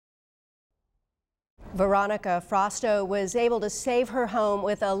Veronica Frosto was able to save her home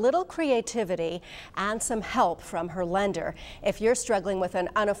with a little creativity and some help from her lender. If you're struggling with an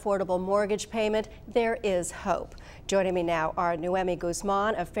unaffordable mortgage payment, there is hope. Joining me now are Noemi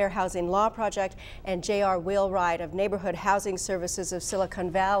Guzman of Fair Housing Law Project and J.R. Wheelwright of Neighborhood Housing Services of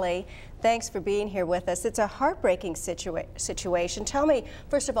Silicon Valley. Thanks for being here with us. It's a heartbreaking situation. Tell me,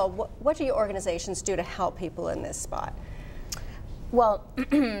 first of all, what do your organizations do to help people in this spot? Well,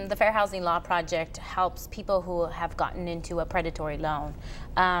 the Fair Housing Law Project helps people who have gotten into a predatory loan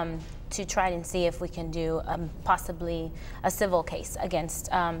to try and see if we can do possibly a civil case against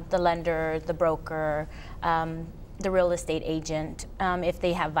the lender, the broker, the real estate agent, if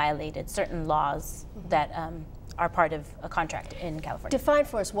they have violated certain laws that are part of a contract in California. Define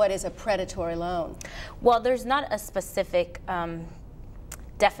for us, what is a predatory loan? Well, there's not a specific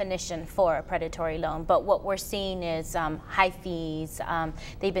definition for a predatory loan, but what we're seeing is high fees.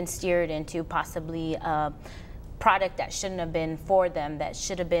 They've been steered into possibly a product that shouldn't have been for them, that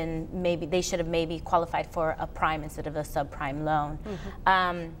should have been they should have maybe qualified for a prime instead of a subprime loan.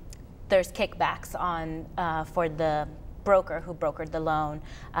 There's kickbacks on for the broker who brokered the loan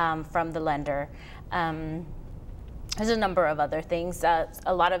from the lender. There's a number of other things. A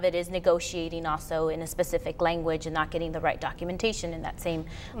lot of it is negotiating also in a specific language and not getting the right documentation in that same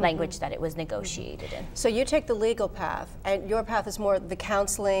language that it was negotiated in. So you take the legal path, and your path is more the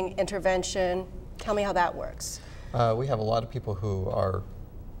counseling, intervention. Tell me how that works. We have a lot of people who are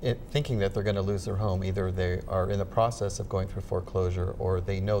thinking that they're going to lose their home. Either they are in the process of going through foreclosure, or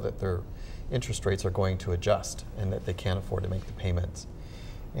they know that their interest rates are going to adjust and that they can't afford to make the payments.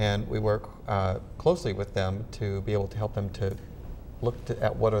 And we work closely with them to be able to help them to look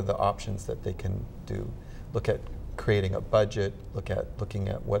at what are the options that they can do. Look at creating a budget, looking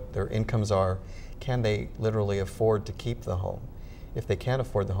at what their incomes are. Can they literally afford to keep the home? If they can't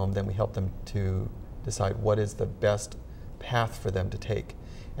afford the home, then we help them to decide what is the best path for them to take.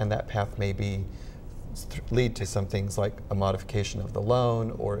 And that path may lead to some things like a modification of the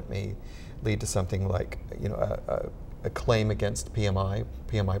loan, or it may lead to something like, you know, a claim against PMI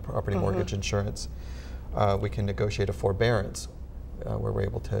property mortgage insurance. We can negotiate a forbearance where we're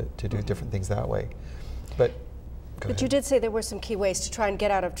able to do different things that way. But you did say there were some key ways to try and get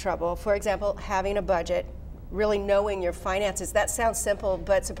out of trouble. For example, having a budget, really knowing your finances. That sounds simple,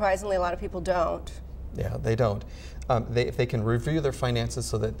 but surprisingly a lot of people don't. Yeah, they don't. If they can review their finances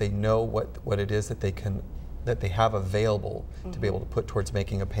so that they know what it is that they have available to be able to put towards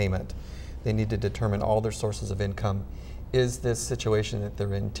making a payment. They need to determine all their sources of income. Is this situation that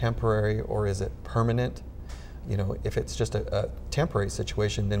they're in temporary, or is it permanent? You know, if it's just a temporary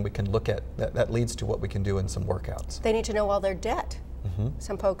situation, then we can look at that leads to what we can do in some workouts. They need to know all their debt.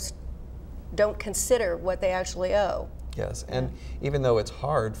 Some folks don't consider what they actually owe. Yes, and even though it's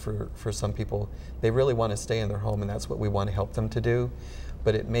hard for some people, they really want to stay in their home, and that's what we want to help them to do.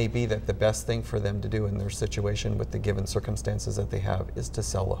 But it may be that the best thing for them to do in their situation with the given circumstances that they have is to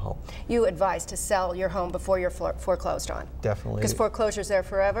sell a home. You advise to sell your home before you're foreclosed on? Definitely. Because foreclosure's there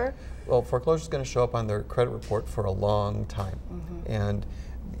forever? Well, foreclosure is going to show up on their credit report for a long time. And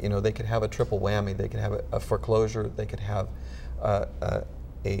you know, they could have a triple whammy. They could have a foreclosure, they could have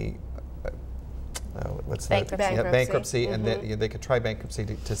what's that? Bankruptcy, and then they could try bankruptcy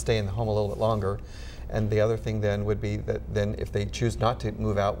to stay in the home a little bit longer. And the other thing then would be that then if they choose not to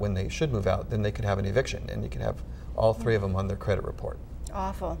move out when they should move out, then they could have an eviction, and you could have all three of them on their credit report.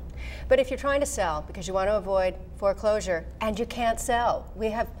 Awful. But if you're trying to sell because you want to avoid foreclosure and you can't sell, we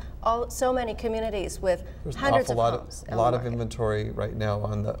have so many communities with hundreds of homes. A lot of inventory right now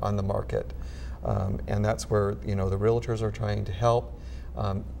on the market, and that's where, you know, the realtors are trying to help.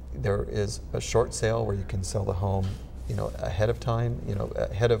 There is a short sale where you can sell the home, you know, ahead of time, you know,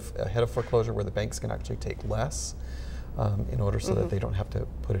 ahead of foreclosure, where the banks can actually take less in order so that they don't have to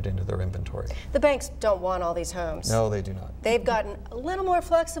put it into their inventory. The banks don't want all these homes. No, they do not. They've gotten a little more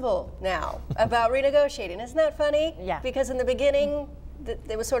flexible now about renegotiating. Isn't that funny? Yeah. Because in the beginning,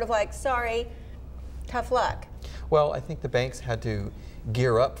 it was sort of like, sorry, tough luck. Well, I think the banks had to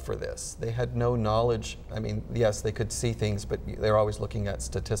gear up for this. They had no knowledge. I mean, yes, they could see things, but they're always looking at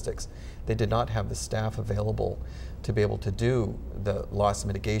statistics. They did not have the staff available to be able to do the loss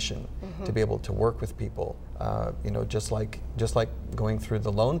mitigation, to be able to work with people. You know, just like going through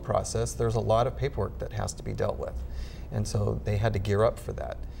the loan process, there's a lot of paperwork that has to be dealt with, and so they had to gear up for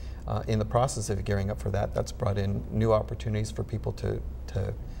that. In the process of gearing up for that, that's brought in new opportunities for people to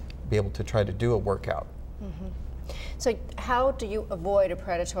be able to try to do a workout. So how do you avoid a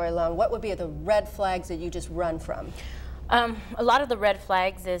predatory loan? What would be the red flags that you just run from? A lot of the red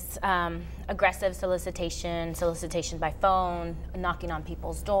flags is aggressive solicitation by phone, knocking on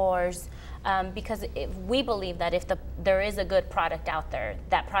people's doors, because we believe that if there is a good product out there,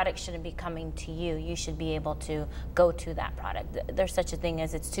 that product shouldn't be coming to you. You should be able to go to that product. There's such a thing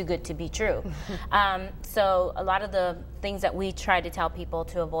as it's too good to be true. So a lot of the things that we try to tell people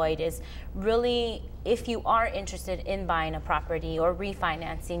to avoid is really, if you are interested in buying a property or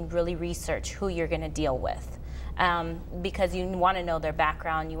refinancing, really research who you're going to deal with. Because you want to know their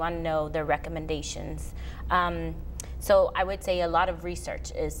background, you want to know their recommendations. So I would say a lot of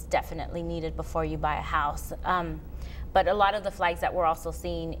research is definitely needed before you buy a house. But a lot of the flags that we're also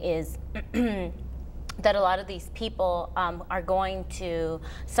seeing is that a lot of these people are going to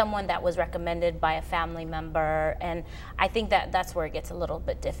someone that was recommended by a family member, and I think that that's where it gets a little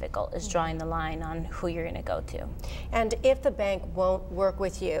bit difficult, is drawing the line on who you're going to go to. And if the bank won't work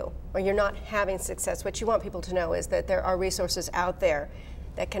with you, or you're not having success, what you want people to know is that there are resources out there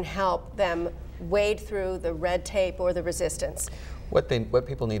that can help them wade through the red tape or the resistance. What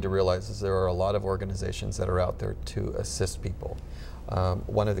people need to realize is there are a lot of organizations that are out there to assist people.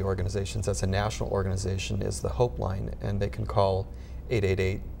 One of the organizations that's a national organization is the Hope Line, and they can call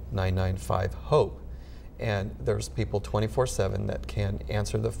 888-995-HOPE. And there's people 24/7 that can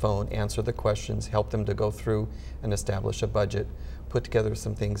answer the phone, answer the questions, help them to go through and establish a budget, put together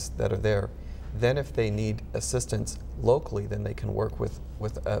some things that are there. Then if they need assistance locally, then they can work with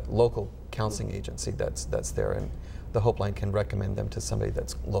a local counseling agency that's there, and the Hope Line can recommend them to somebody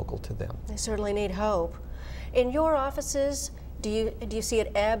that's local to them. They certainly need hope. In your offices, do you see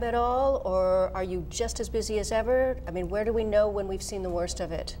it ebb at all, or are you just as busy as ever? I mean, where do we know when we've seen the worst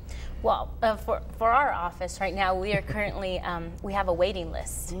of it? Well, for our office right now, we are currently, we have a waiting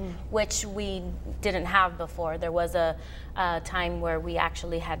list, which we didn't have before. There was a time where we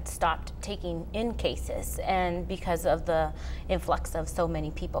actually had stopped taking in cases, and because of the influx of so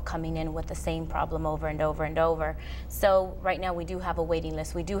many people coming in with the same problem over and over and over. So right now we do have a waiting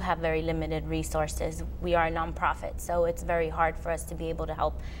list. We do have very limited resources. We are a nonprofit, so it's very hard for us to be able to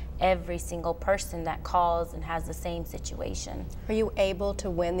help every single person that calls and has the same situation. Are you able to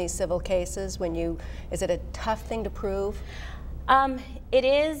win these civil cases is it a tough thing to prove? It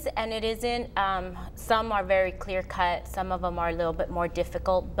is and it isn't. Some are very clear cut, some of them are a little bit more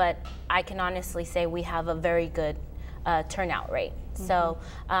difficult, but I can honestly say we have a very good turnout rate. So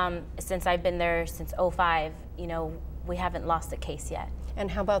since I've been there since '05, we haven't lost a case yet. And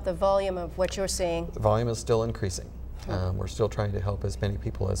how about the volume of what you're seeing? The volume is still increasing. We're still trying to help as many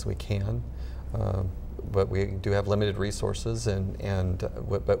people as we can, but we do have limited resources,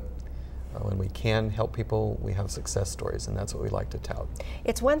 but when we can help people, we have success stories, and that's what we like to tout.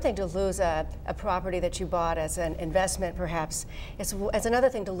 It's one thing to lose a property that you bought as an investment, perhaps. It's another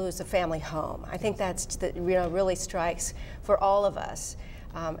thing to lose a family home. I think that really strikes for all of us.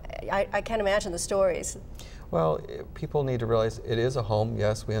 I can't imagine the stories. Well, people need to realize it is a home.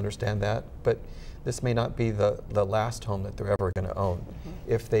 Yes, we understand that, but this may not be the last home that they're ever going to own.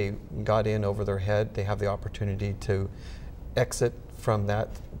 If they got in over their head, they have the opportunity to exit from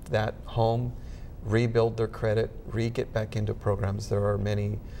that home, rebuild their credit, get back into programs. There are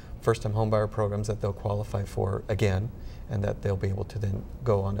many first-time homebuyer programs that they'll qualify for again, and that they'll be able to then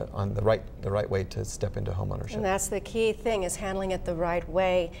go on the right way to step into homeownership. And that's the key thing, is handling it the right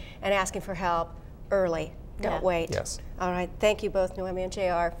way and asking for help early. Don't wait. Yes. All right. Thank you both, Noemi and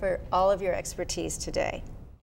JR, for all of your expertise today.